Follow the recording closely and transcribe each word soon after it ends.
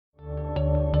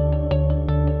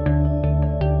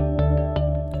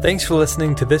Thanks for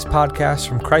listening to this podcast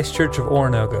from Christ Church of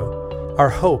Oronogo. Our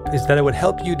hope is that it would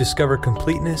help you discover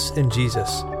completeness in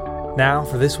Jesus. Now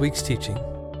for this week's teaching.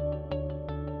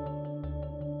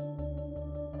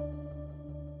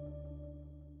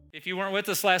 If you weren't with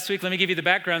us last week, let me give you the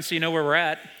background so you know where we're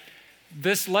at.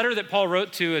 This letter that Paul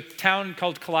wrote to a town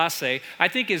called Colossae, I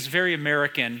think is very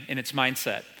American in its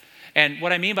mindset. And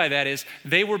what I mean by that is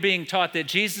they were being taught that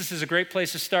Jesus is a great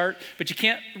place to start, but you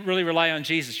can't really rely on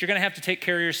Jesus. You're going to have to take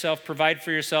care of yourself, provide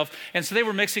for yourself. And so they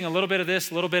were mixing a little bit of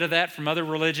this, a little bit of that from other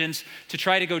religions to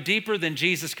try to go deeper than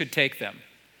Jesus could take them.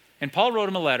 And Paul wrote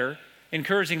them a letter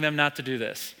encouraging them not to do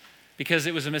this because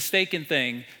it was a mistaken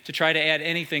thing to try to add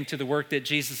anything to the work that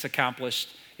Jesus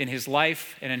accomplished in his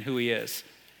life and in who he is.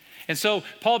 And so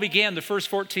Paul began the first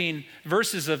 14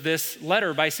 verses of this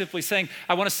letter by simply saying,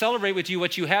 I want to celebrate with you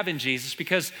what you have in Jesus,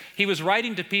 because he was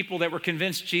writing to people that were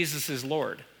convinced Jesus is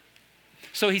Lord.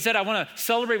 So he said, I want to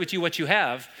celebrate with you what you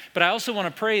have, but I also want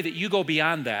to pray that you go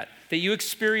beyond that you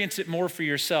experience it more for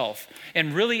yourself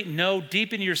and really know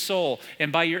deep in your soul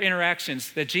and by your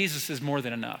interactions that Jesus is more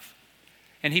than enough.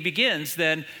 And he begins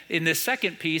then in this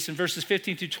second piece in verses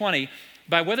 15 through 20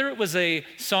 by whether it was a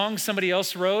song somebody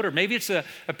else wrote or maybe it's a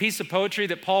piece of poetry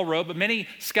that Paul wrote, but many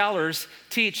scholars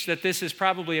teach that this is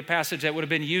probably a passage that would have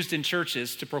been used in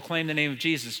churches to proclaim the name of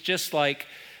Jesus, just like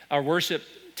our worship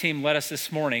team led us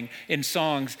this morning in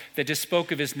songs that just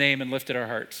spoke of his name and lifted our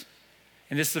hearts.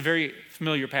 And this is a very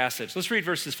familiar passage. Let's read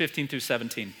verses 15 through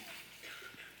 17.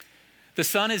 The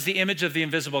Son is the image of the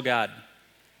invisible God,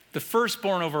 the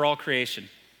firstborn over all creation.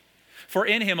 For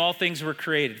in him all things were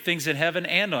created, things in heaven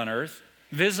and on earth,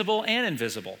 visible and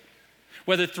invisible.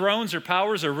 Whether thrones or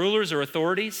powers or rulers or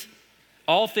authorities,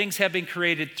 all things have been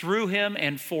created through him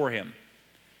and for him.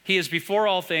 He is before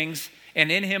all things,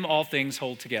 and in him all things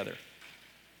hold together.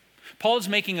 Paul is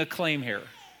making a claim here.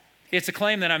 It's a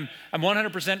claim that I'm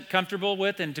 100% comfortable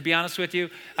with, and to be honest with you,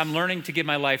 I'm learning to give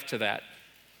my life to that.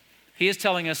 He is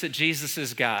telling us that Jesus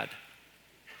is God,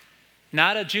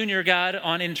 not a junior God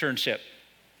on internship.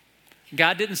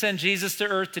 God didn't send Jesus to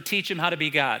earth to teach him how to be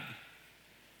God.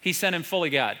 He sent him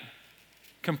fully God,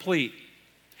 complete.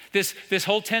 This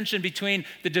whole tension between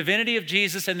the divinity of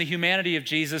Jesus and the humanity of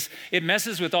Jesus, it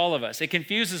messes with all of us. It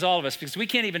confuses all of us because we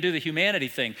can't even do the humanity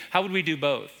thing. How would we do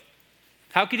both?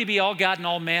 How could he be all God and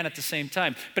all man at the same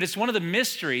time? But it's one of the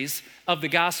mysteries of the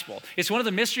gospel. It's one of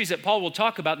the mysteries that Paul will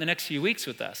talk about in the next few weeks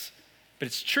with us. But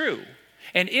it's true.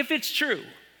 And if it's true,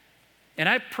 and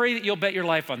I pray that you'll bet your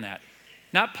life on that,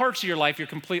 not parts of your life, your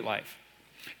complete life.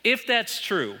 If that's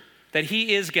true, that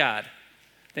he is God,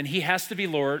 then he has to be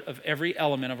Lord of every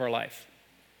element of our life.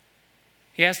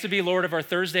 He has to be Lord of our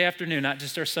Thursday afternoon, not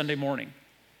just our Sunday morning.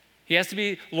 He has to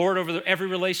be Lord over every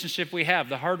relationship we have,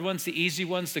 the hard ones, the easy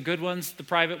ones, the good ones, the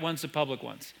private ones, the public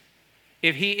ones.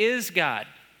 If he is God,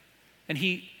 and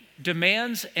he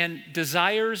demands and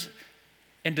desires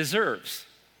and deserves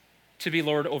to be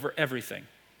Lord over everything.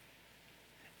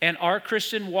 And our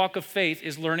Christian walk of faith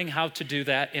is learning how to do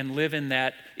that and live in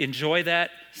that, enjoy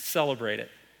that, celebrate it.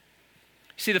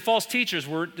 See, the false teachers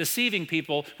were deceiving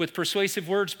people with persuasive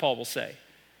words, Paul will say.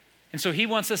 And so he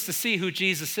wants us to see who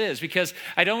Jesus is, because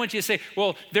I don't want you to say,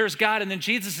 well, there's God and then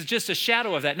Jesus is just a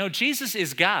shadow of that. No, Jesus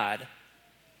is God.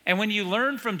 And when you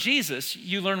learn from Jesus,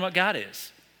 you learn what God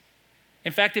is.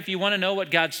 In fact, if you want to know what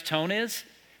God's tone is,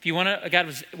 if you want to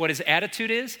know what his attitude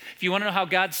is, if you want to know how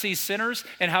God sees sinners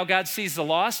and how God sees the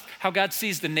lost, how God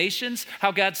sees the nations,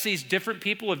 how God sees different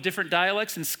people of different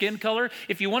dialects and skin color,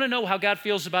 if you want to know how God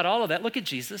feels about all of that, look at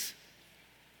Jesus.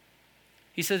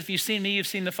 He says, if you've seen me, you've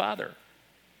seen the Father.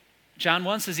 John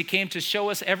 1 says he came to show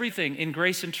us everything in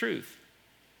grace and truth.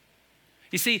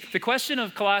 You see, the question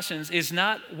of Colossians is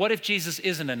not, what if Jesus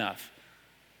isn't enough?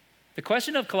 The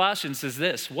question of Colossians is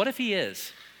this: what if he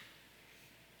is?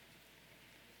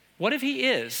 What if he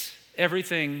is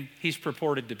everything he's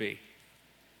purported to be?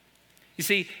 You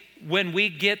see, when we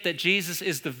get that Jesus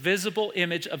is the visible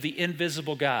image of the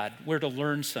invisible God, we're to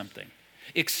learn something,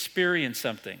 experience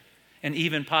something, and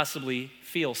even possibly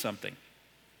feel something.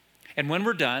 And when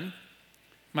we're done,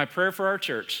 my prayer for our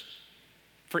church,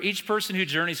 for each person who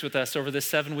journeys with us over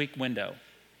this 7-week window,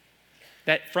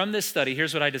 that from this study,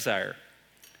 here's what I desire: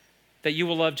 that you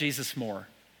will love Jesus more,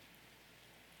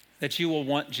 that you will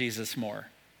want Jesus more,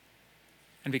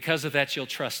 and because of that, you'll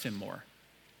trust him more.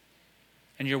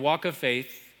 And your walk of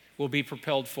faith will be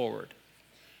propelled forward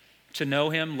to know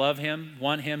him, love him,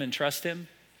 want him, and trust him.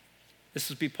 This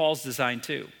would be Paul's design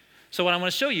too. So what I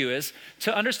want to show you is,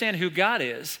 to understand who God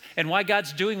is and why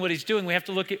God's doing what he's doing, we have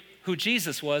to look at who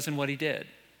Jesus was and what he did.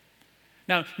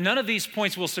 Now, none of these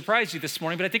points will surprise you this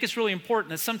morning, but I think it's really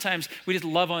important that sometimes we just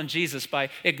love on Jesus by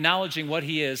acknowledging what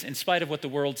he is in spite of what the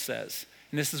world says.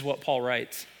 And this is what Paul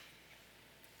writes.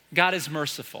 God is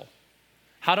merciful.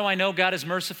 How do I know God is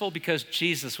merciful? Because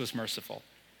Jesus was merciful.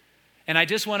 And I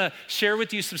just want to share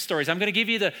with you some stories. I'm going to give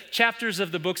you the chapters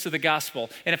of the books of the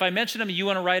gospel. And if I mention them and you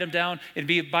want to write them down and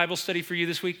be a Bible study for you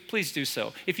this week, please do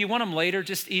so. If you want them later,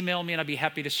 just email me and I'd be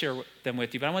happy to share them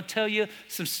with you. But I want to tell you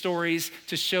some stories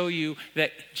to show you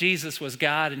that Jesus was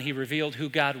God and he revealed who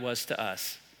God was to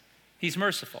us. He's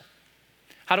merciful.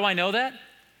 How do I know that?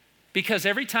 Because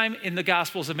every time in the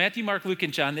Gospels of Matthew, Mark, Luke,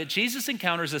 and John that Jesus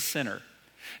encounters a sinner,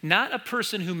 not a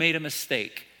person who made a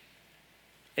mistake.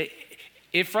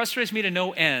 It frustrates me to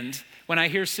no end when I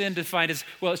hear sin defined as,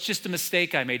 well, it's just a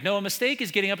mistake I made. No, a mistake is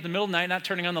getting up in the middle of the night, not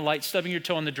turning on the light, stubbing your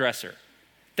toe on the dresser.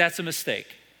 That's a mistake.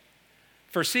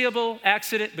 Foreseeable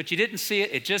accident, but you didn't see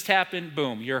it. It just happened.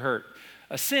 Boom, you're hurt.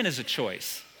 A sin is a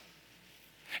choice.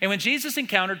 And when Jesus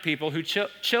encountered people who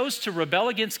chose to rebel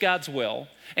against God's will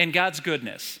and God's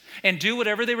goodness and do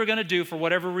whatever they were going to do for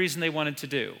whatever reason they wanted to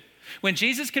do, when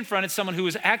Jesus confronted someone who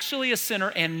was actually a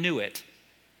sinner and knew it,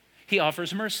 he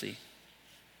offers mercy.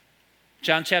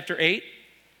 John chapter 8,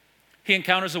 he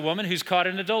encounters a woman who's caught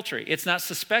in adultery. It's not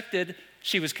suspected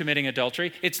she was committing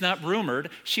adultery. It's not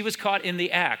rumored. She was caught in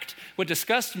the act. What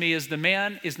disgusts me is the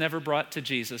man is never brought to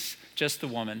Jesus, just the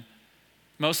woman.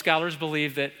 Most scholars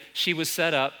believe that she was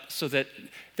set up so that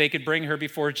they could bring her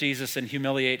before Jesus and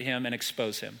humiliate him and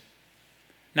expose him.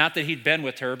 Not that he'd been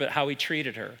with her, but how he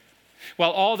treated her.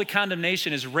 While all the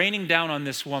condemnation is raining down on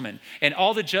this woman and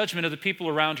all the judgment of the people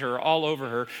around her are all over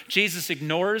her, Jesus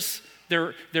ignores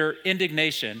their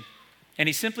indignation, and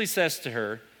he simply says to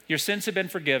her, your sins have been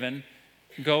forgiven,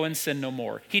 go and sin no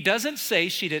more. He doesn't say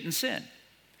she didn't sin.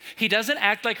 He doesn't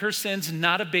act like her sin's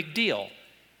not a big deal.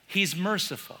 He's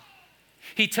merciful.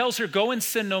 He tells her, go and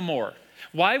sin no more.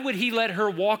 Why would he let her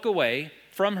walk away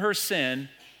from her sin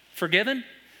forgiven?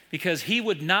 Because he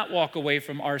would not walk away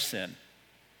from our sin.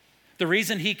 The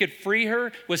reason he could free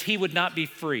her was he would not be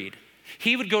freed.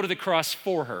 He would go to the cross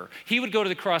for her. He would go to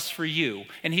the cross for you,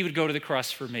 and he would go to the cross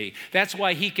for me. That's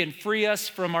why he can free us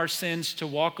from our sins to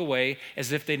walk away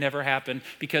as if they never happened,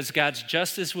 because God's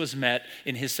justice was met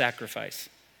in his sacrifice.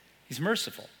 He's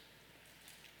merciful.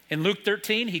 In Luke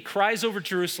 13, he cries over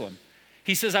Jerusalem.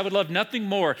 He says, I would love nothing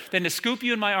more than to scoop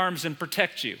you in my arms and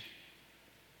protect you.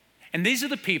 And these are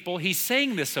the people he's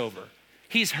saying this over.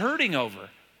 He's hurting over.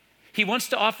 He wants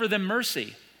to offer them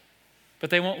mercy, but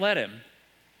they won't let him.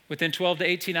 Within 12 to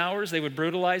 18 hours, they would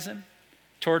brutalize him,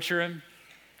 torture him,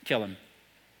 kill him.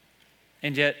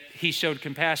 And yet he showed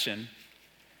compassion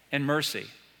and mercy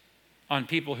on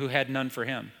people who had none for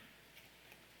him.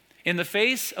 In the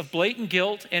face of blatant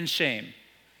guilt and shame,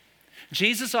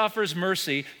 Jesus offers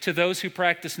mercy to those who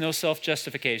practice no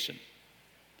self-justification.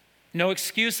 No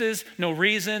excuses, no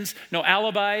reasons, no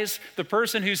alibis. The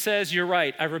person who says, you're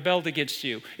right, I rebelled against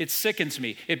you. It sickens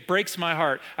me. It breaks my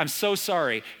heart. I'm so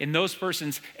sorry. In those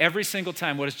persons, every single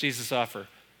time, what does Jesus offer?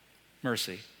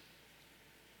 Mercy.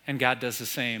 And God does the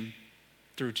same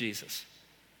through Jesus.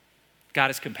 God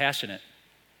is compassionate.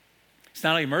 He's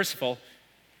not only merciful,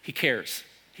 he cares.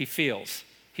 He feels.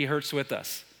 He hurts with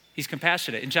us. He's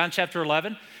compassionate. In John chapter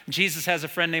 11, Jesus has a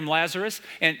friend named Lazarus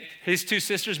and his two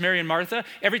sisters, Mary and Martha.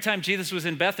 Every time Jesus was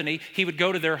in Bethany, he would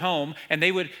go to their home and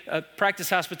they would practice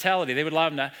hospitality. They would allow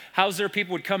him to house their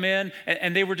people, would come in,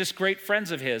 and they were just great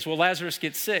friends of his. Well, Lazarus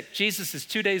gets sick. Jesus is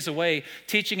 2 days away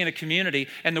teaching in a community,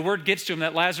 and the word gets to him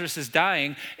that Lazarus is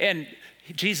dying, and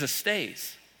Jesus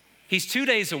stays. He's 2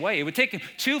 days away. It would take him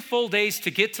 2 full days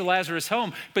to get to Lazarus'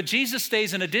 home, but Jesus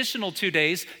stays an additional 2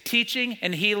 days teaching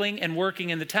and healing and working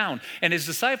in the town. And his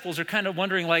disciples are kind of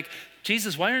wondering like,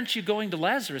 Jesus, why aren't you going to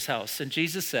Lazarus' house? And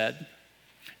Jesus said,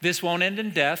 this won't end in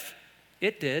death.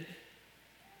 It did.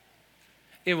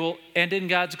 It will end in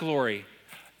God's glory.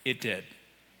 It did.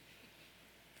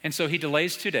 And so he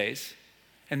delays 2 days,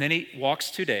 and then he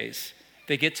walks 2 days.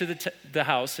 They get to the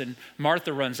house, and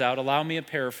Martha runs out. Allow me a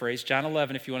paraphrase, John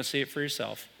 11, if you want to see it for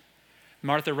yourself.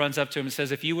 Martha runs up to him and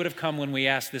says, if you would have come when we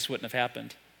asked, this wouldn't have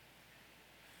happened.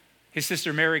 His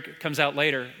sister Mary comes out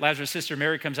later. Lazarus' sister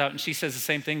Mary comes out, and she says the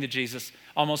same thing to Jesus,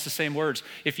 almost the same words.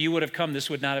 If you would have come, this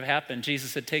would not have happened.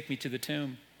 Jesus said, take me to the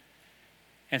tomb.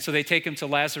 And so they take him to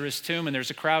Lazarus' tomb, and there's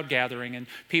a crowd gathering, and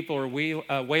people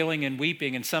are wailing and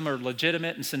weeping, and some are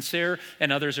legitimate and sincere,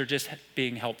 and others are just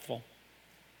being helpful.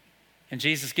 And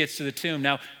Jesus gets to the tomb.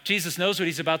 Now, Jesus knows what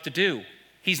he's about to do.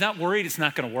 He's not worried it's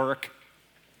not going to work.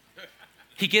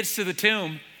 He gets to the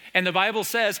tomb, and the Bible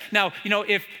says, now, you know,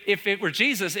 if it were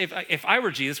Jesus, if I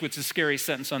were Jesus, which is a scary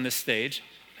sentence on this stage,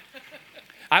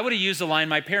 I would have used the line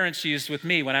my parents used with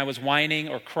me when I was whining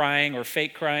or crying or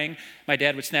fake crying. My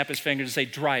dad would snap his fingers and say,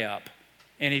 dry up.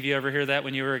 Any of you ever hear that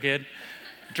when you were a kid?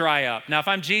 Dry up. Now, if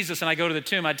I'm Jesus and I go to the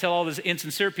tomb, I'd tell all these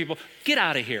insincere people, get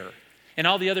out of here. And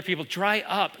all the other people, dry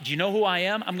up. Do you know who I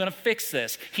am? I'm going to fix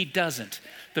this. He doesn't.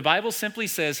 The Bible simply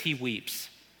says he weeps.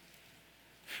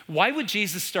 Why would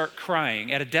Jesus start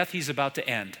crying at a death he's about to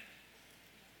end?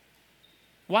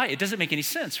 Why? It doesn't make any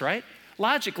sense, right?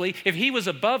 Logically, if he was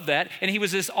above that and he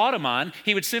was this automaton,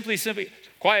 he would simply,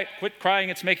 quiet, quit crying,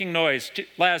 it's making noise.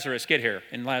 Lazarus, get here.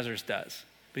 And Lazarus does.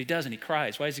 But he doesn't, he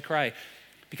cries. Why does he cry?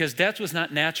 Because death was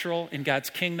not natural in God's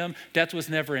kingdom. Death was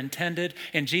never intended.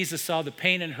 And Jesus saw the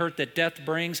pain and hurt that death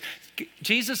brings.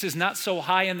 Jesus is not so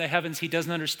high in the heavens, he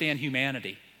doesn't understand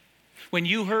humanity. When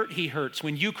you hurt, he hurts.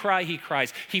 When you cry, he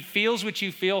cries. He feels what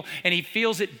you feel, and he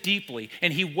feels it deeply.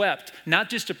 And he wept, not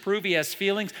just to prove he has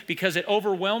feelings, because it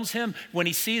overwhelms him when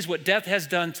he sees what death has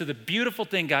done to the beautiful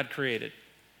thing God created.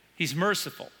 He's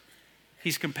merciful.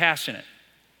 He's compassionate.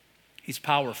 He's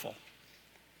powerful.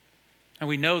 And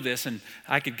we know this, and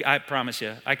I promise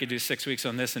you, I could do 6 weeks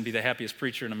on this and be the happiest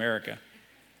preacher in America.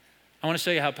 I want to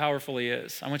show you how powerful he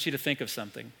is. I want you to think of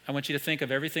something. I want you to think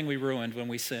of everything we ruined when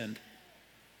we sinned.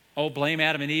 Oh, blame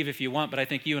Adam and Eve if you want, but I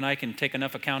think you and I can take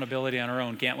enough accountability on our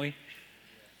own, can't we?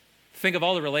 Think of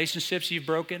all the relationships you've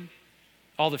broken,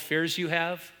 all the fears you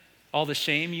have, all the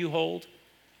shame you hold,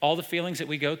 all the feelings that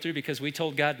we go through because we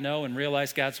told God no and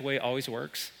realized God's way always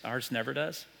works. Ours never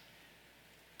does.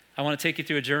 I want to take you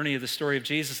through a journey of the story of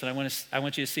Jesus, and I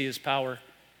want you to see his power.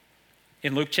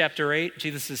 In Luke chapter 8,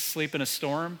 Jesus is asleep in a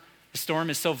storm. The storm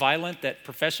is so violent that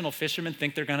professional fishermen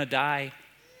think they're going to die.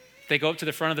 They go up to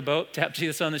the front of the boat, tap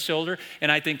Jesus on the shoulder,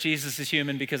 and I think Jesus is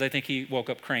human because I think he woke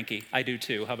up cranky. I do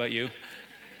too. How about you?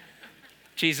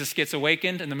 Jesus gets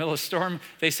awakened in the middle of the storm.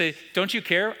 They say, don't you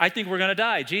care? I think we're going to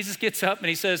die. Jesus gets up and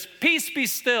he says, peace be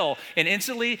still. And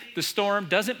instantly the storm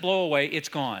doesn't blow away. It's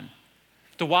gone.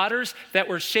 The waters that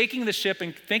were shaking the ship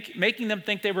and making them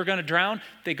think they were going to drown,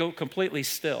 they go completely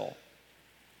still.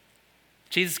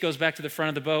 Jesus goes back to the front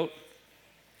of the boat,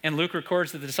 and Luke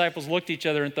records that the disciples looked at each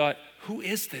other and thought, who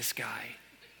is this guy?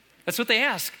 That's what they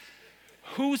ask.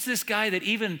 Who's this guy that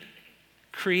even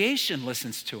creation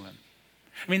listens to him?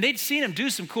 I mean, they'd seen him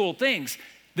do some cool things.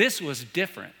 This was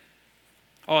different.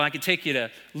 Oh, I could take you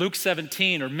to Luke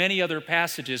 17 or many other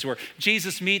passages where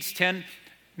Jesus meets 10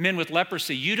 men with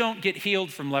leprosy. You don't get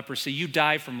healed from leprosy, you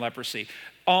die from leprosy.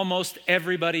 Almost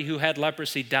everybody who had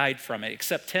leprosy died from it,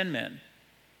 except 10 men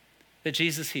that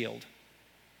Jesus healed.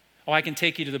 Oh, I can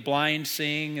take you to the blind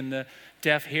seeing and the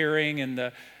deaf hearing and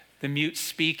the mute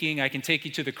speaking. I can take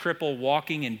you to the cripple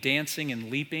walking and dancing and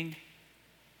leaping.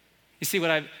 You see,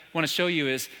 what I want to show you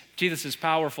is Jesus is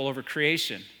powerful over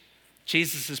creation.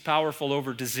 Jesus is powerful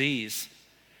over disease.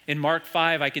 In Mark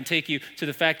 5, I can take you to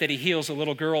the fact that he heals a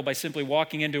little girl by simply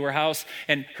walking into her house,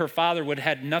 and her father would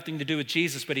have had nothing to do with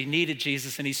Jesus, but he needed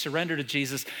Jesus, and he surrendered to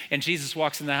Jesus, and Jesus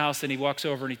walks in the house, and he walks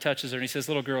over and he touches her, and he says,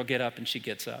 little girl, get up, and she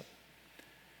gets up.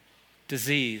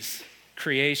 Disease,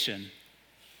 creation,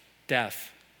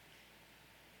 death.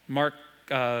 Mark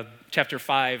chapter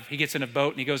 5, he gets in a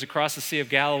boat and he goes across the Sea of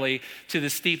Galilee to the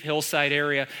steep hillside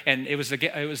area, and it was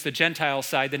the Gentile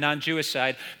side, the non-Jewish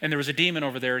side, and there was a demon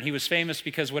over there, and he was famous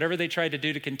because whatever they tried to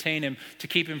do to contain him, to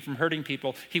keep him from hurting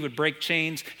people, he would break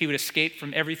chains, he would escape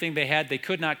from everything they had. They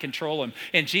could not control him.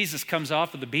 And Jesus comes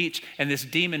off of the beach, and this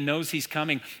demon knows he's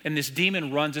coming, and this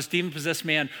demon-possessed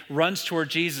man runs toward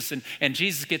Jesus, and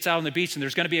Jesus gets out on the beach, and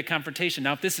there's going to be a confrontation.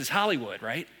 Now, if this is Hollywood,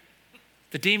 right?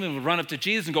 The demon would run up to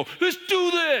Jesus and go, let's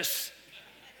do this.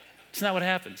 It's not what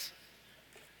happens.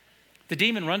 The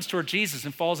demon runs toward Jesus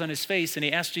and falls on his face, and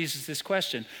he asks Jesus this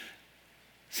question,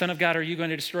 Son of God, are you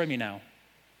going to destroy me now?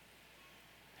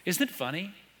 Isn't it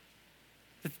funny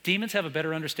that demons have a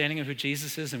better understanding of who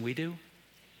Jesus is than we do?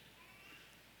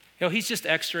 You know, he's just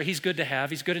extra, he's good to have,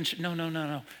 he's good in...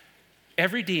 No.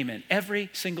 Every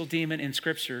single demon in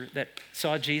Scripture that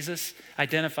saw Jesus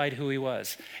identified who he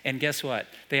was. And guess what?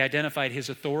 They identified his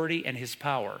authority and his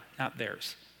power, not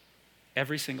theirs.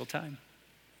 Every single time.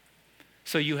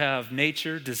 So you have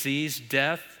nature, disease,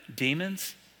 death,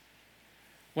 demons.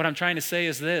 What I'm trying to say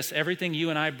is this: everything you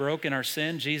and I broke in our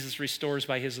sin, Jesus restores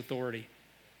by his authority.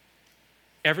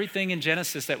 Everything in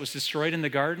Genesis that was destroyed in the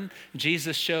garden,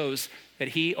 Jesus shows that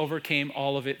he overcame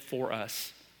all of it for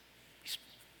us.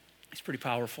 He's pretty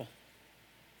powerful.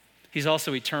 He's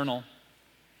also eternal.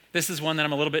 This is one that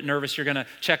I'm a little bit nervous you're going to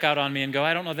check out on me and go,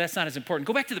 I don't know, that's not as important.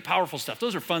 Go back to the powerful stuff.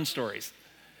 Those are fun stories.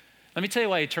 Let me tell you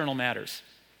why eternal matters.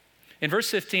 In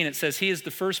verse 15, it says, he is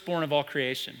the firstborn of all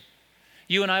creation.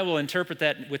 You and I will interpret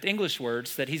that with English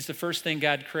words, that he's the first thing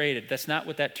God created. That's not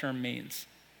what that term means.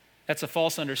 That's a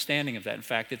false understanding of that. In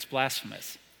fact, it's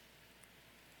blasphemous.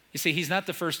 You see, he's not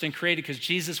the first and created because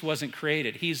Jesus wasn't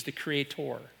created. He's the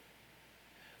creator.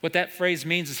 What that phrase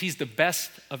means is he's the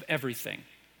best of everything.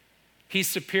 He's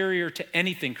superior to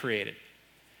anything created.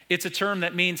 It's a term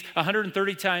that means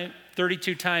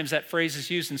 132 times that phrase is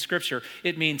used in Scripture.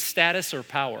 It means status or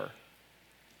power.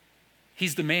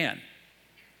 He's the man.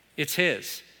 It's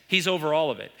his. He's over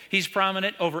all of it. He's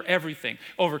prominent over everything,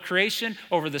 over creation,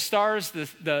 over the stars,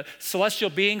 the celestial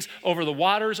beings, over the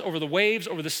waters, over the waves,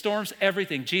 over the storms,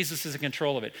 everything. Jesus is in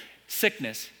control of it.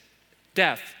 Sickness,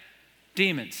 death,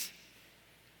 demons.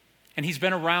 And he's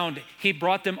been around. He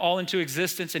brought them all into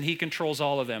existence, and he controls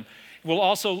all of them. We'll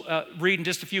also read in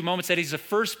just a few moments that he's the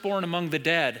firstborn among the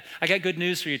dead. I got good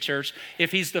news for you, church.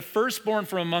 If he's the firstborn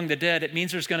from among the dead, it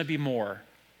means there's going to be more.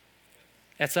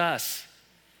 That's us.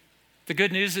 The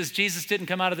good news is Jesus didn't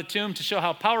come out of the tomb to show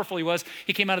how powerful he was.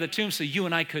 He came out of the tomb so you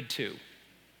and I could too.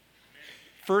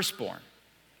 Firstborn,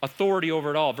 authority over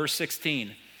it all. Verse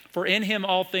 16, for in him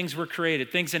all things were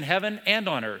created, things in heaven and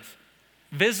on earth,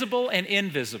 visible and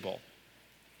invisible.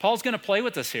 Paul's going to play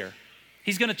with us here.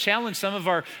 He's going to challenge some of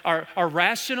our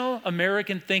rational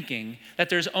American thinking that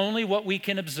there's only what we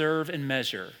can observe and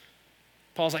measure.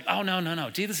 Paul's like, oh, no.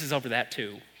 Jesus is over that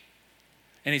too.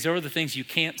 And he's over the things you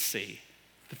can't see,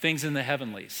 the things in the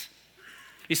heavenlies.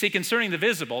 You see, concerning the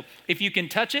visible, if you can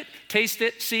touch it, taste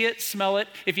it, see it, smell it,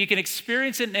 if you can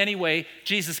experience it in any way,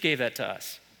 Jesus gave that to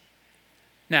us.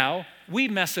 Now, we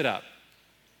mess it up.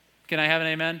 Can I have an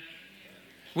amen?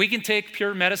 We can take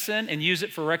pure medicine and use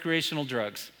it for recreational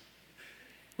drugs.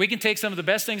 We can take some of the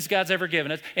best things God's ever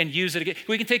given us and use it again.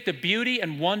 We can take the beauty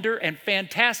and wonder and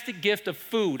fantastic gift of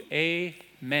food,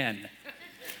 amen,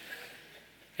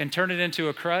 and turn it into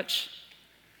a crutch,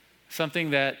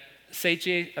 something that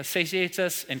satiates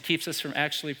us and keeps us from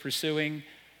actually pursuing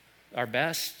our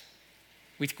best.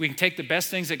 We can take the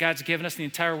best things that God's given us in the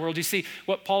entire world. You see,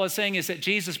 what Paul is saying is that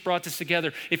Jesus brought this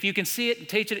together. If you can see it and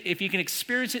taste it, if you can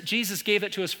experience it, Jesus gave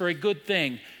it to us for a good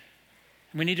thing.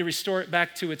 We need to restore it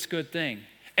back to its good thing.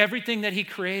 Everything that he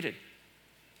created.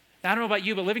 Now, I don't know about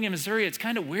you, but living in Missouri, it's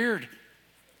kind of weird.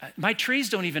 My trees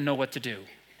don't even know what to do.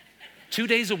 2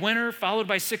 days of winter, followed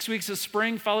by 6 weeks of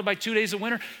spring, followed by 2 days of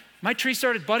winter. My tree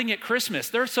started budding at Christmas.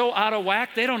 They're so out of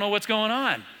whack, they don't know what's going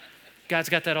on. God's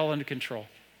got that all under control.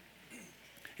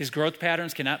 His growth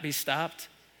patterns cannot be stopped.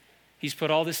 He's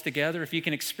put all this together. If you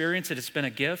can experience it, it's been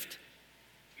a gift.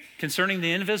 Concerning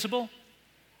the invisible, it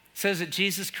says that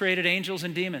Jesus created angels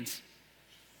and demons.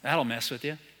 That'll mess with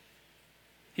you.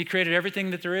 He created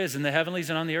everything that there is in the heavenlies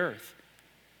and on the earth.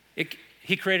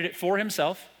 He created it for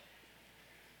himself,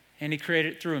 and he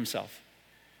created it through himself.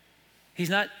 He's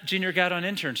not junior God on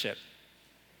internship.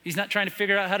 He's not trying to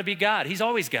figure out how to be God. He's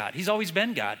always God. He's always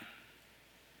been God.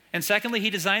 And secondly, he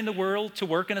designed the world to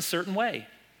work in a certain way.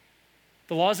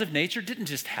 The laws of nature didn't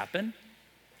just happen.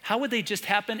 How would they just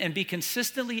happen and be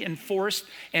consistently enforced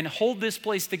and hold this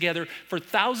place together for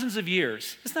thousands of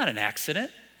years? It's not an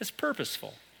accident. It's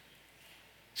purposeful.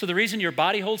 So the reason your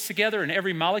body holds together and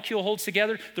every molecule holds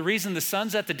together, the reason the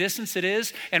sun's at the distance it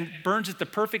is and burns at the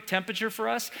perfect temperature for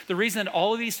us, the reason that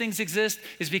all of these things exist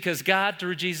is because God,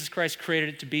 through Jesus Christ, created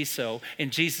it to be so,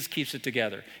 and Jesus keeps it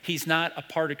together. He's not a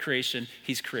part of creation,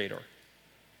 he's creator.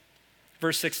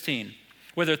 Verse 16,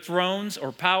 whether thrones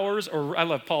or powers, or I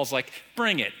love Paul's like,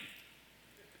 bring it.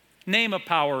 Name a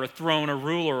power, a throne, a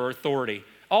ruler, or authority.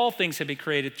 All things have been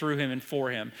created through him and for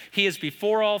him. He is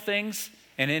before all things,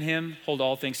 and in him hold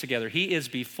all things together. He is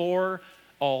before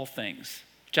all things.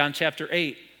 John chapter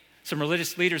 8, some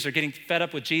religious leaders are getting fed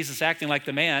up with Jesus acting like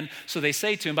the man, so they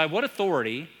say to him, by what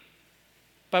authority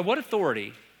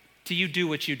do you do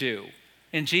what you do?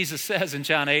 And Jesus says in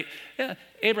John 8, yeah,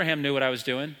 Abraham knew what I was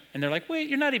doing. And they're like, wait,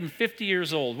 you're not even 50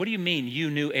 years old. What do you mean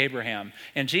you knew Abraham?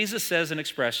 And Jesus says an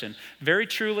expression, very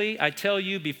truly, I tell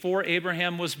you, before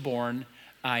Abraham was born,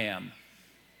 I am.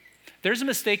 There's a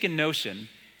mistaken notion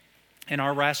in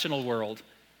our rational world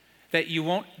that you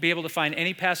won't be able to find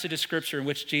any passage of Scripture in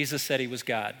which Jesus said he was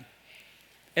God.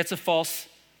 It's a false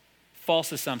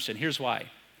assumption. Here's why.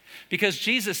 Because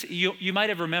Jesus, you might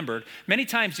have remembered, many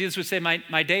times Jesus would say,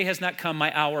 my day has not come,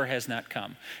 my hour has not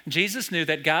come. Jesus knew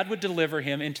that God would deliver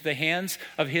him into the hands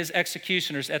of his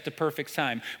executioners at the perfect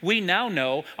time. We now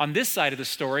know on this side of the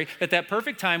story that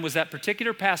perfect time was that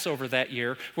particular Passover that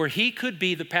year where he could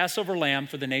be the Passover lamb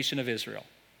for the nation of Israel.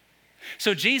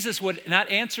 So Jesus would not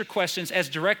answer questions as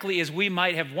directly as we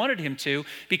might have wanted him to,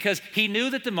 because he knew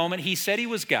that the moment he said he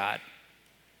was God,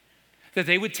 that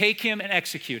they would take him and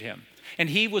execute him. And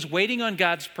he was waiting on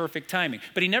God's perfect timing.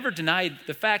 But he never denied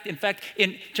the fact. In fact,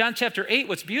 in John chapter 8,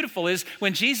 what's beautiful is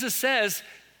when Jesus says,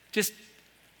 just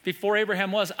Before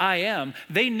Abraham was, I am.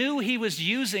 They knew he was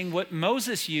using what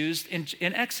Moses used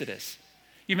in Exodus.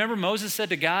 You remember Moses said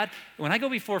to God, when I go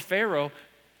before Pharaoh,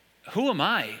 who am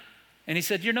I? And he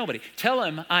said, you're nobody. Tell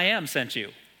him I am sent you.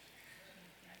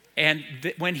 And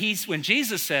when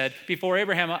Jesus said, before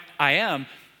Abraham, I am,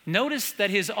 notice that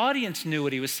his audience knew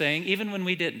what he was saying, even when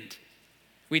we didn't.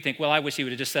 We think, well, I wish he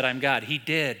would have just said, I'm God. He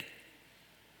did.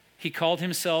 He called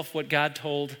himself what God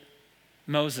told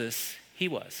Moses he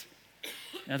was.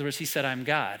 In other words, he said, I'm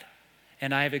God,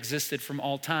 and I have existed from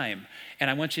all time. And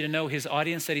I want you to know his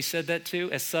audience that he said that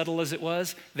to, as subtle as it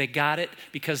was, they got it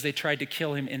because they tried to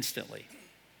kill him instantly.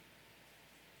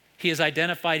 He has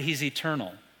identified he's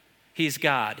eternal. He's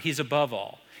God. He's above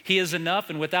all. He is enough,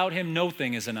 and without him, no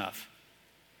thing is enough.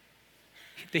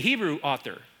 The Hebrew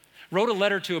author wrote a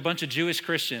letter to a bunch of Jewish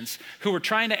Christians who were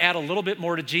trying to add a little bit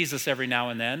more to Jesus every now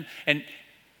and then. And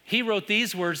he wrote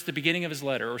these words at the beginning of his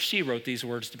letter, or she wrote these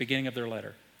words at the beginning of their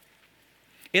letter.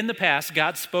 In the past,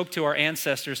 God spoke to our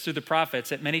ancestors through the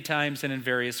prophets at many times and in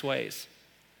various ways.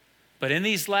 But in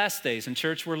these last days, in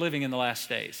church, we're living in the last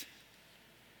days,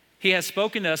 he has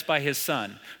spoken to us by his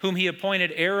Son, whom he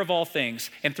appointed heir of all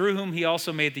things, and through whom he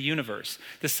also made the universe.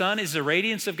 The Son is the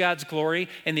radiance of God's glory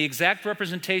and the exact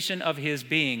representation of his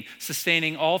being,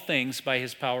 sustaining all things by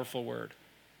his powerful word.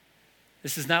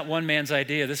 This is not one man's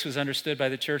idea. This was understood by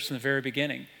the church from the very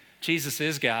beginning. Jesus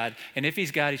is God, and if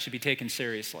he's God, he should be taken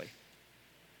seriously.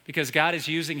 Because God is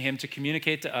using him to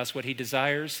communicate to us what he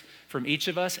desires from each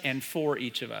of us and for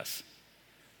each of us.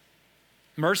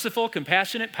 Merciful,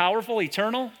 compassionate, powerful,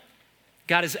 eternal,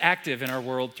 God is active in our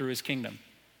world through his kingdom.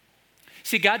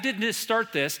 See, God didn't just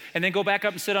start this and then go back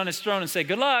up and sit on his throne and say,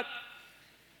 good luck.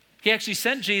 He actually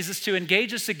sent Jesus to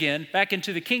engage us again back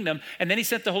into the kingdom, and then he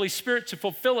sent the Holy Spirit to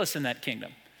fulfill us in that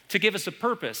kingdom, to give us a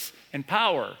purpose and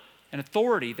power and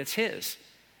authority that's his.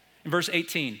 In verse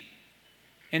 18,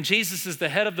 and Jesus is the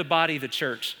head of the body, the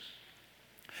church.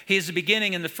 He is the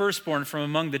beginning and the firstborn from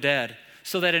among the dead,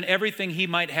 so that in everything he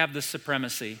might have the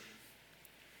supremacy.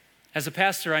 As a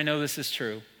pastor, I know this is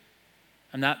true.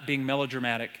 I'm not being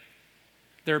melodramatic.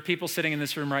 There are people sitting in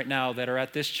this room right now that are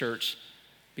at this church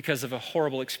because of a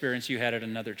horrible experience you had at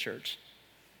another church.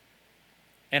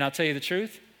 And I'll tell you the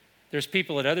truth, there's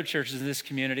people at other churches in this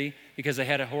community because they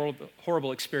had a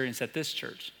horrible experience at this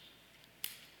church.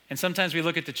 And sometimes we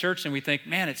look at the church and we think,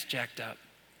 man, it's jacked up.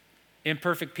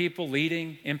 Imperfect people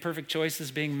leading, imperfect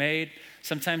choices being made.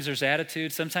 Sometimes there's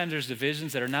attitudes, sometimes there's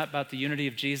divisions that are not about the unity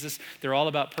of Jesus. They're all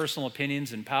about personal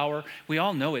opinions and power. We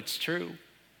all know it's true.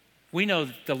 We know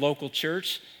that the local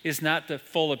church is not the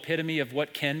full epitome of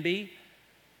what can be.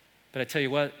 But I tell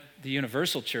you what, the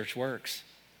universal church works.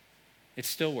 It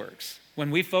still works.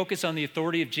 When we focus on the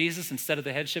authority of Jesus instead of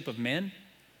the headship of men,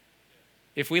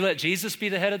 if we let Jesus be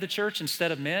the head of the church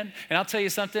instead of men, and I'll tell you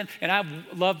something, and I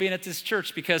love being at this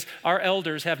church because our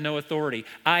elders have no authority.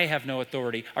 I have no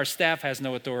authority. Our staff has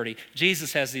no authority.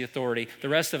 Jesus has the authority. The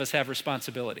rest of us have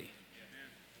responsibility.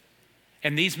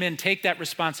 And these men take that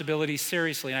responsibility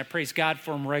seriously, and I praise God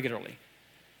for them regularly.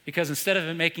 Because instead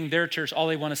of making their church, all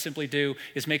they want to simply do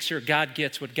is make sure God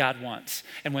gets what God wants.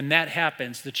 And when that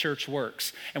happens, the church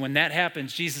works. And when that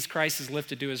happens, Jesus Christ is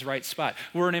lifted to his right spot.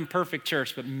 We're an imperfect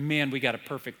church, but man, we got a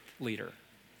perfect leader.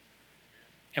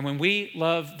 And when we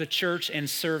love the church and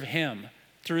serve him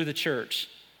through the church,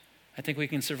 I think we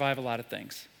can survive a lot of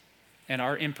things. And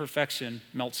our imperfection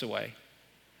melts away.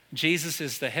 Jesus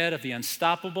is the head of the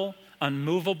unstoppable,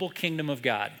 unmovable kingdom of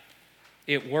God.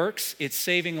 It works. It's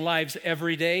saving lives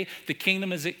every day. The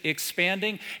kingdom is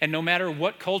expanding. And no matter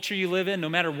what culture you live in, no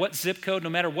matter what zip code, no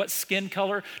matter what skin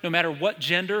color, no matter what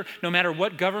gender, no matter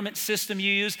what government system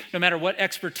you use, no matter what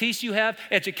expertise you have,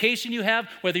 education you have,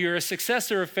 whether you're a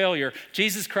success or a failure,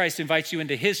 Jesus Christ invites you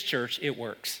into his church. It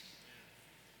works.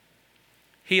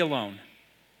 He alone.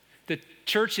 The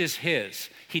church is his.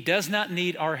 He does not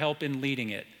need our help in leading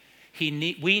it.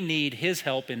 We need his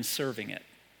help in serving it.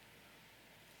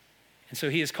 And so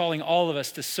he is calling all of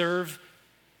us to serve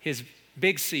his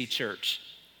big C church,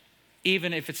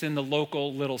 even if it's in the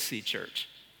local little C church,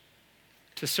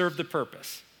 to serve the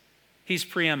purpose. He's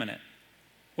preeminent.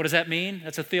 What does that mean?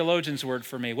 That's a theologian's word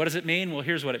for me. What does it mean? Well,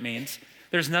 here's what it means.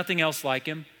 There's nothing else like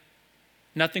him.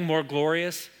 Nothing more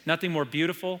glorious, nothing more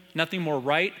beautiful, nothing more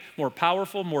right, more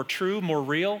powerful, more true, more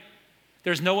real.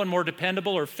 There's no one more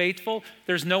dependable or faithful.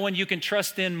 There's no one you can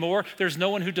trust in more. There's no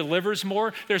one who delivers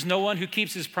more. There's no one who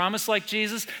keeps his promise like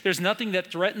Jesus. There's nothing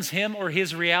that threatens him or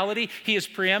his reality. He is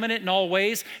preeminent in all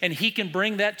ways, and he can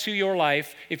bring that to your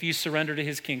life if you surrender to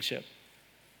his kingship.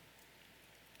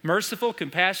 Merciful,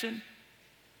 compassion,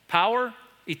 power,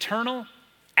 eternal,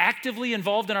 actively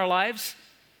involved in our lives,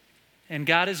 and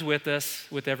God is with us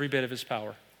with every bit of his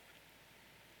power.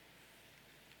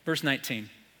 Verse 19.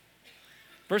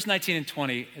 Verse 19 and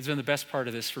 20 has been the best part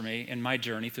of this for me in my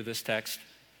journey through this text.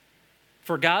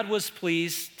 For God was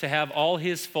pleased to have all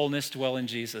his fullness dwell in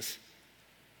Jesus,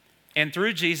 and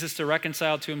through Jesus to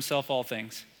reconcile to himself all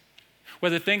things,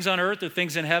 whether things on earth or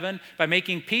things in heaven, by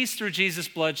making peace through Jesus'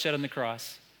 blood shed on the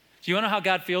cross. Do you want to know how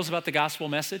God feels about the gospel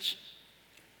message?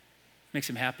 Makes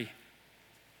him happy.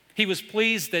 He was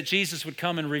pleased that Jesus would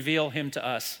come and reveal him to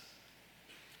us.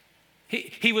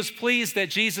 He was pleased that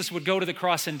Jesus would go to the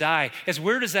cross and die. As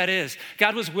weird as that is,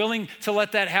 God was willing to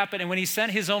let that happen. And when he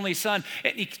sent his only son,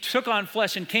 he took on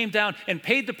flesh and came down and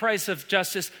paid the price of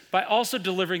justice by also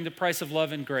delivering the price of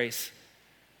love and grace.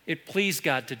 It pleased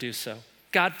God to do so.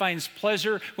 God finds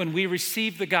pleasure when we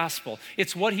receive the gospel.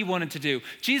 It's what he wanted to do.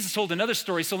 Jesus told another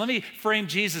story, so let me frame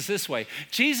Jesus this way.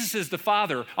 Jesus is the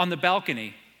father on the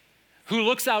balcony who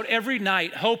looks out every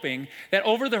night hoping that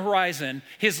over the horizon,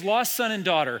 his lost son and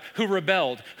daughter who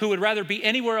rebelled, who would rather be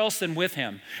anywhere else than with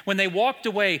him, when they walked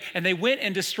away and they went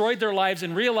and destroyed their lives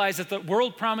and realized that the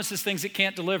world promises things it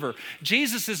can't deliver,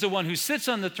 Jesus is the one who sits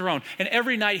on the throne, and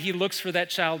every night he looks for that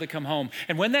child to come home.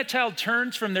 And when that child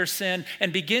turns from their sin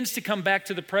and begins to come back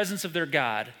to the presence of their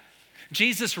God,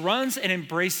 Jesus runs and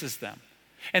embraces them.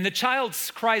 And the child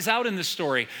cries out in the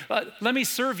story, let me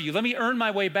serve you. Let me earn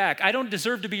my way back. I don't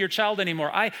deserve to be your child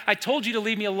anymore. I told you to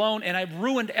leave me alone and I've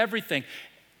ruined everything.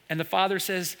 And the father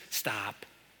says, stop.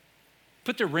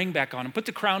 Put the ring back on him. Put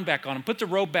the crown back on him. Put the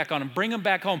robe back on him. Bring him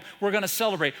back home. We're going to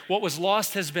celebrate. What was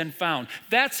lost has been found.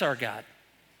 That's our God.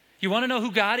 You want to know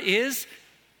who God is?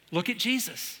 Look at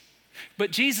Jesus. But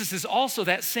Jesus is also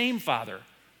that same father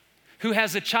who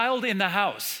has a child in the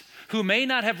house who may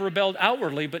not have rebelled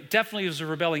outwardly, but definitely was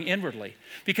rebelling inwardly.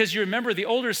 Because you remember the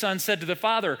older son said to the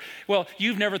father, well,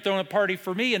 you've never thrown a party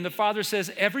for me. And the father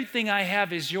says, everything I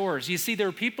have is yours. You see, there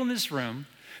are people in this room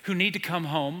who need to come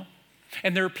home,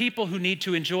 and there are people who need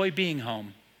to enjoy being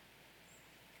home.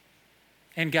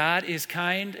 And God is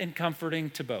kind and comforting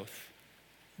to both,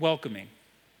 welcoming.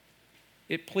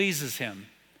 It pleases him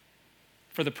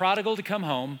for the prodigal to come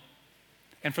home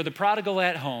and for the prodigal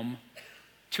at home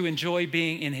to enjoy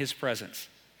being in his presence.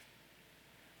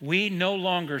 We no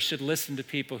longer should listen to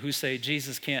people who say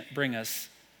Jesus can't bring us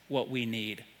what we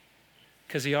need,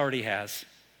 because he already has.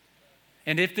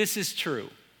 And if this is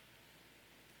true,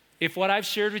 if what I've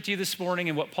shared with you this morning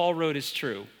and what Paul wrote is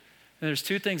true, then there's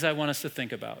two things I want us to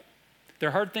think about.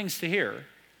 They're hard things to hear,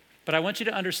 but I want you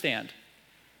to understand.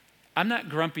 I'm not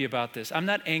grumpy about this. I'm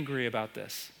not angry about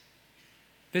this.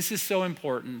 This is so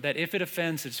important that if it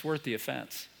offends, it's worth the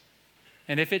offense.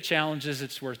 And if it challenges,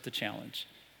 it's worth the challenge.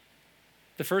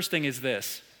 The first thing is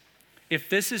this. If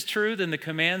this is true, then the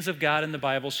commands of God in the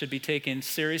Bible should be taken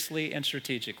seriously and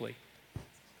strategically.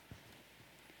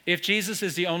 If Jesus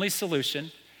is the only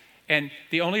solution and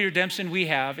the only redemption we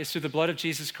have is through the blood of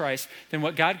Jesus Christ, then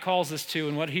what God calls us to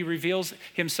and what he reveals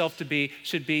himself to be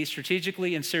should be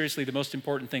strategically and seriously the most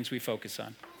important things we focus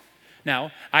on.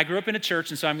 Now, I grew up in a church,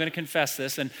 and so I'm going to confess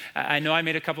this, and I know I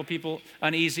made a couple people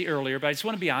uneasy earlier, but I just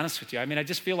want to be honest with you. I mean, I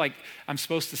just feel like I'm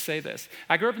supposed to say this.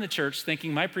 I grew up in the church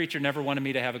thinking my preacher never wanted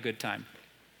me to have a good time.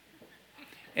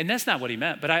 And that's not what he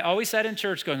meant, but I always sat in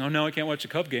church going, oh, no, I can't watch a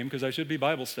Cub game because I should be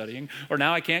Bible studying, or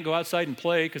now I can't go outside and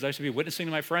play because I should be witnessing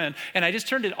to my friend. And I just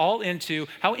turned it all into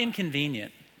how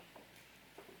inconvenient.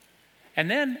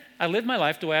 And then I lived my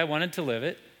life the way I wanted to live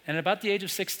it, and at about the age of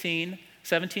 16,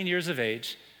 17 years of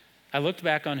age, I looked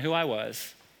back on who I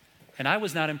was, and I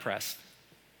was not impressed.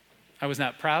 I was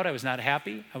not proud. I was not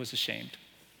happy. I was ashamed.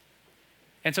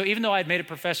 And so even though I had made a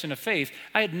profession of faith,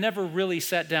 I had never really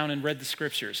sat down and read the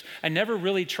scriptures. I never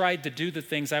really tried to do the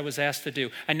things I was asked to do.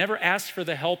 I never asked for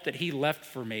the help that he left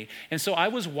for me. And so I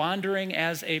was wandering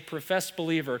as a professed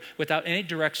believer without any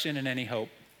direction and any hope.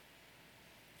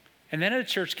 And then at a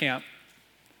church camp,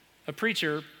 a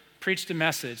preacher preached a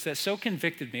message that so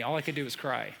convicted me, all I could do was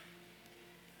cry.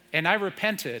 And I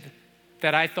repented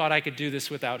that I thought I could do this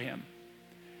without him.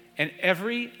 And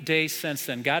every day since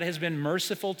then, God has been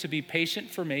merciful to be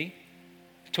patient for me,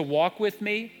 to walk with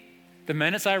me. The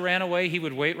minutes I ran away, he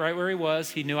would wait right where he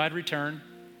was. He knew I'd return.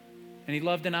 And he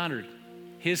loved and honored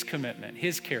his commitment,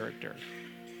 his character.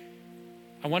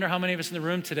 I wonder how many of us in the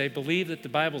room today believe that the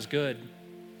Bible's good.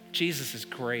 Jesus is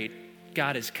great.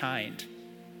 God is kind.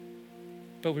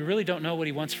 But we really don't know what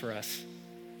he wants for us.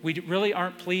 We really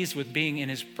aren't pleased with being in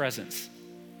his presence.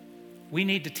 We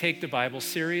need to take the Bible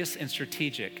serious and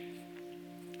strategic,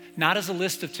 not as a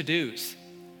list of to-dos,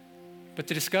 but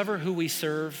to discover who we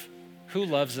serve, who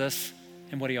loves us,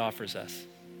 and what he offers us.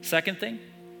 Second thing,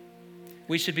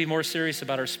 we should be more serious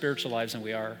about our spiritual lives than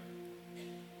we are.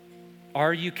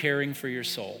 Are you caring for your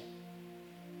soul?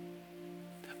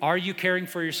 Are you caring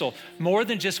for your soul? More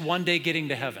than just one day getting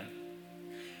to heaven.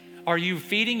 Are you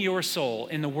feeding your soul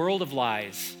in the world of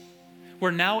lies,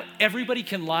 where now everybody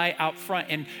can lie out front?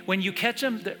 And when you catch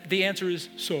them, the answer is,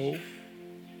 so?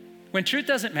 When truth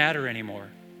doesn't matter anymore.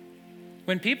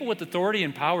 When people with authority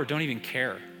and power don't even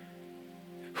care.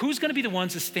 Who's going to be the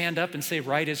ones to stand up and say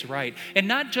right is right? And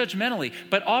not judgmentally,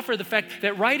 but offer the fact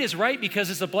that right is right because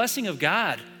it's a blessing of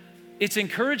God. It's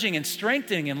encouraging and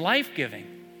strengthening and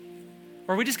life-giving.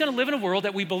 Or are we just going to live in a world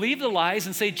that we believe the lies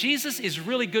and say, Jesus is a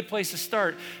really good place to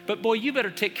start, but boy, you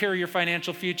better take care of your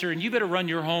financial future and you better run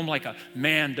your home like a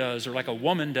man does or like a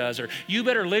woman does, or you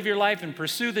better live your life and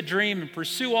pursue the dream and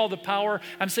pursue all the power.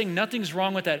 I'm saying nothing's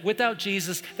wrong with that. Without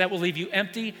Jesus, that will leave you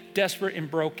empty, desperate, and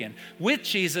broken. With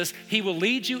Jesus, he will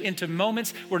lead you into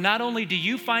moments where not only do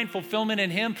you find fulfillment in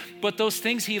him, but those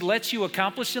things he lets you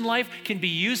accomplish in life can be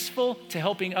useful to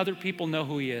helping other people know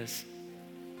who he is.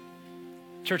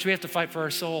 Church, we have to fight for our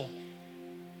soul.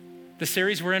 The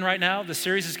series we're in right now, the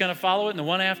series is going to follow it, and the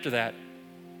one after that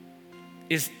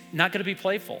is not going to be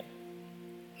playful.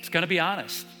 It's going to be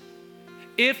honest.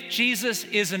 If Jesus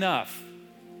is enough,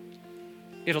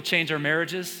 it'll change our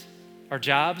marriages, our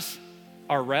jobs,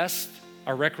 our rest,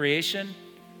 our recreation,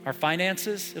 our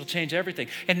finances. It'll change everything.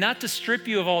 And not to strip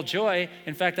you of all joy.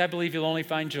 In fact, I believe you'll only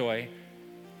find joy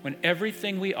when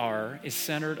everything we are is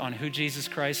centered on who Jesus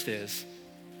Christ is.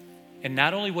 And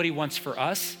not only what he wants for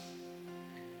us,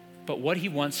 but what he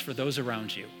wants for those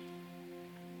around you.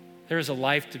 There is a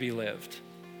life to be lived.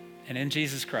 And in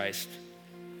Jesus Christ,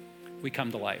 we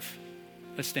come to life.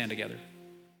 Let's stand together.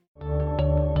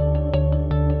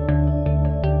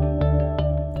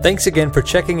 Thanks again for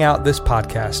checking out this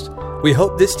podcast. We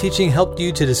hope this teaching helped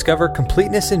you to discover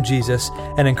completeness in Jesus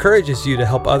and encourages you to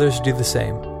help others do the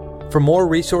same. For more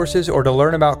resources or to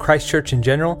learn about Christ Church in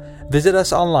general, visit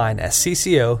us online at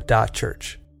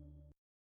cco.church.